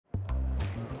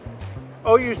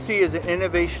OUC is an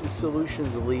innovation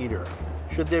solutions leader.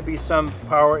 Should there be some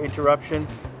power interruption,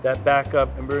 that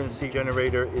backup emergency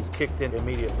generator is kicked in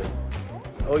immediately.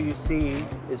 OUC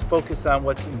is focused on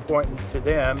what's important to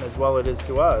them as well as it is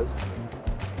to us.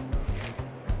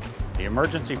 The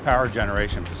emergency power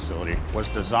generation facility was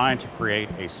designed to create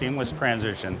a seamless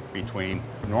transition between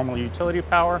normal utility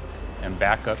power and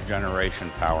backup generation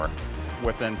power.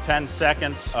 Within 10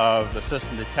 seconds of the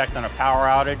system detecting a power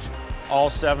outage, all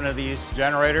 7 of these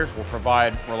generators will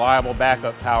provide reliable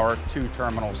backup power to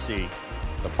Terminal C.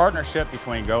 The partnership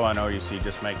between Goaa and OUC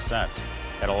just makes sense.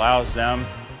 It allows them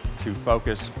to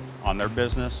focus on their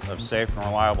business of safe and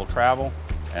reliable travel,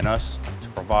 and us to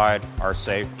provide our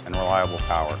safe and reliable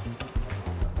power.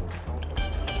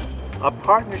 A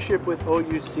partnership with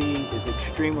OUC is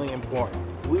extremely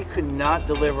important. We could not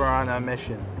deliver on our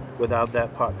mission without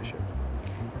that partnership.